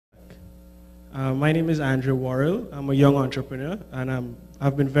My name is Andrew Worrell. I'm a young entrepreneur, and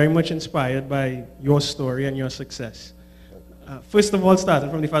I've been very much inspired by your story and your success. First of all, starting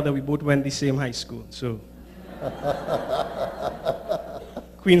from the fact that we both went the same high school, so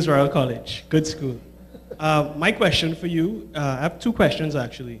Queens Royal College, good school. My question for you, I have two questions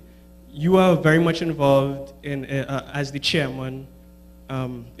actually. You are very much involved in, as the chairman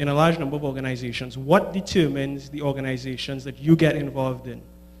in a large number of organizations. What determines the organizations that you get involved in?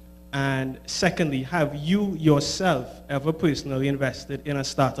 And secondly, have you yourself ever personally invested in a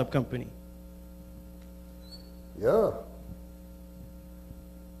startup company? Yeah.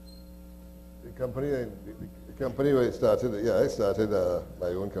 The company where I started, I started my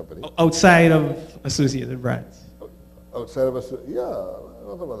own company. Outside of Associated Brands? Outside of us, yeah, a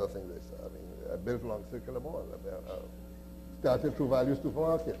lot of other things. I mean, I built Long Circular Mall. I started TruValu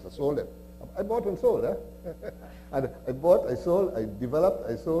Supermarket. I sold it. I bought and sold, and I bought, I sold, I developed,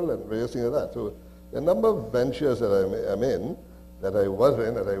 I sold, and various things like that. So the number of ventures that I'm in, that I was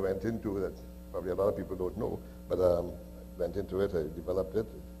in, that I went into, that probably a lot of people don't know, but went into it, I developed it,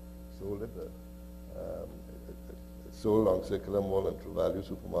 sold it. I sold Long Circular Mall and TruValu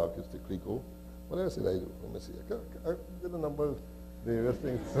Supermarkets to Clico. What else did I do? Let me see. I did a number of various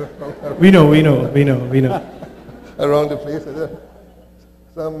things. We know. Around the place. I did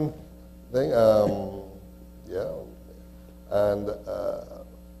some thing, yeah. And,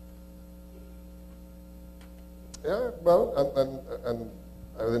 yeah, well, and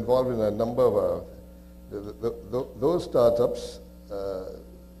I was involved in a number of, those startups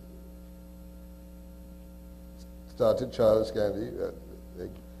started Charles Candy.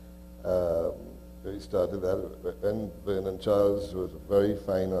 He started that when Vernon Charles was a very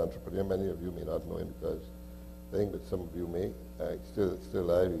fine entrepreneur. Many of you may not know him because I think that some of you may. Still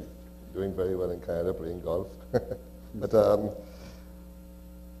alive. He's doing very well in Canada, playing golf. But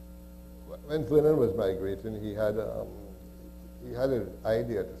when Vernon was migrating, he had an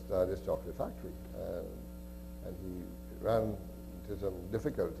idea to start his chocolate factory, and he ran into some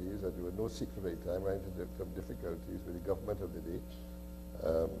difficulties, and there was no secret at the time, ran into some difficulties with the government of the day,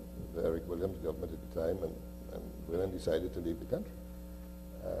 the Eric Williams government at the time, and Vernon decided to leave the country.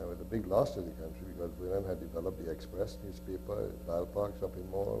 With a big loss to the country because Vernon had developed the Express newspaper, Ballpark Shopping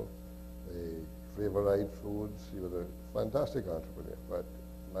Mall, the Flavorite Foods. He was a fantastic entrepreneur, but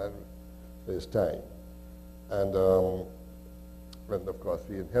man for his time. And when, of course,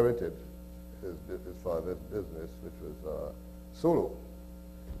 we inherited his father's business, which was solo,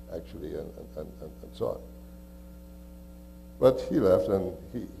 actually, and so on. But he left, and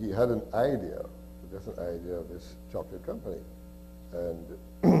he had an idea, just an idea of this chocolate company. And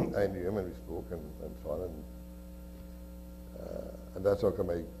I knew him, and we spoke, and so on, and that's how come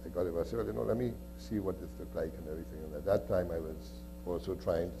I got it. I said, well, you know, let me see what this looked like and everything. And at that time, I was also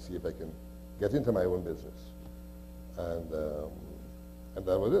trying to see if I can get into my own business. And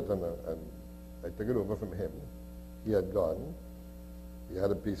that was it. And I took it over from him. He had gone. He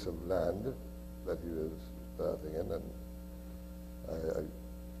had a piece of land that he was starting in, and I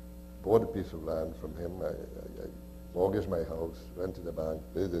bought a piece of land from him. I mortgaged my house, went to the bank,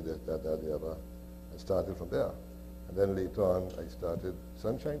 did this, that, the other, and started from there. And then later on, I started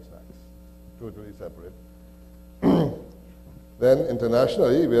Sunshine Snacks, totally separate. Then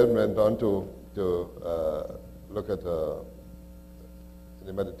internationally, we went on to look at in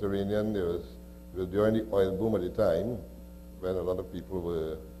the Mediterranean. It was during the oil boom at the time, when a lot of people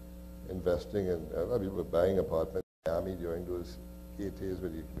were investing in, a lot of people were buying apartments in Miami during those 80s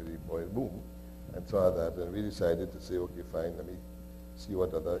with the oil boom. And saw that, and we decided to say, okay, fine, let me see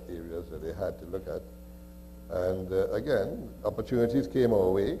what other areas that they had to look at. And again, opportunities came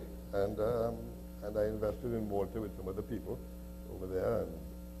our way, and I invested in Malta with some other people over there. And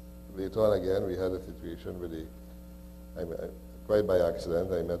later on, again, we had a situation where quite by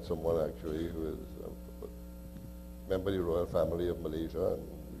accident, I met someone actually who is a member of the royal family of Malaysia, and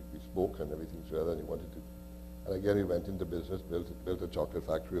we spoke and everything together, and he wanted to. And again, we went into business, built a chocolate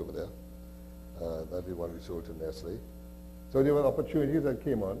factory over there. That is one we sold to Nestle. So there were opportunities that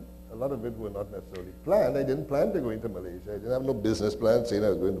came on. A lot of it were not necessarily planned. I didn't plan to go into Malaysia. I didn't have no business plan saying I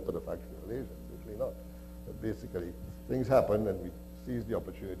was going to put a factory in Malaysia. Certainly not. But basically, things happened, and we seized the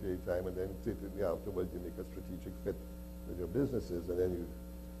opportunity at the time, and then certainly afterwards you make a strategic fit with your businesses, and then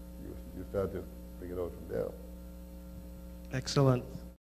you start to figure it out from there. Excellent.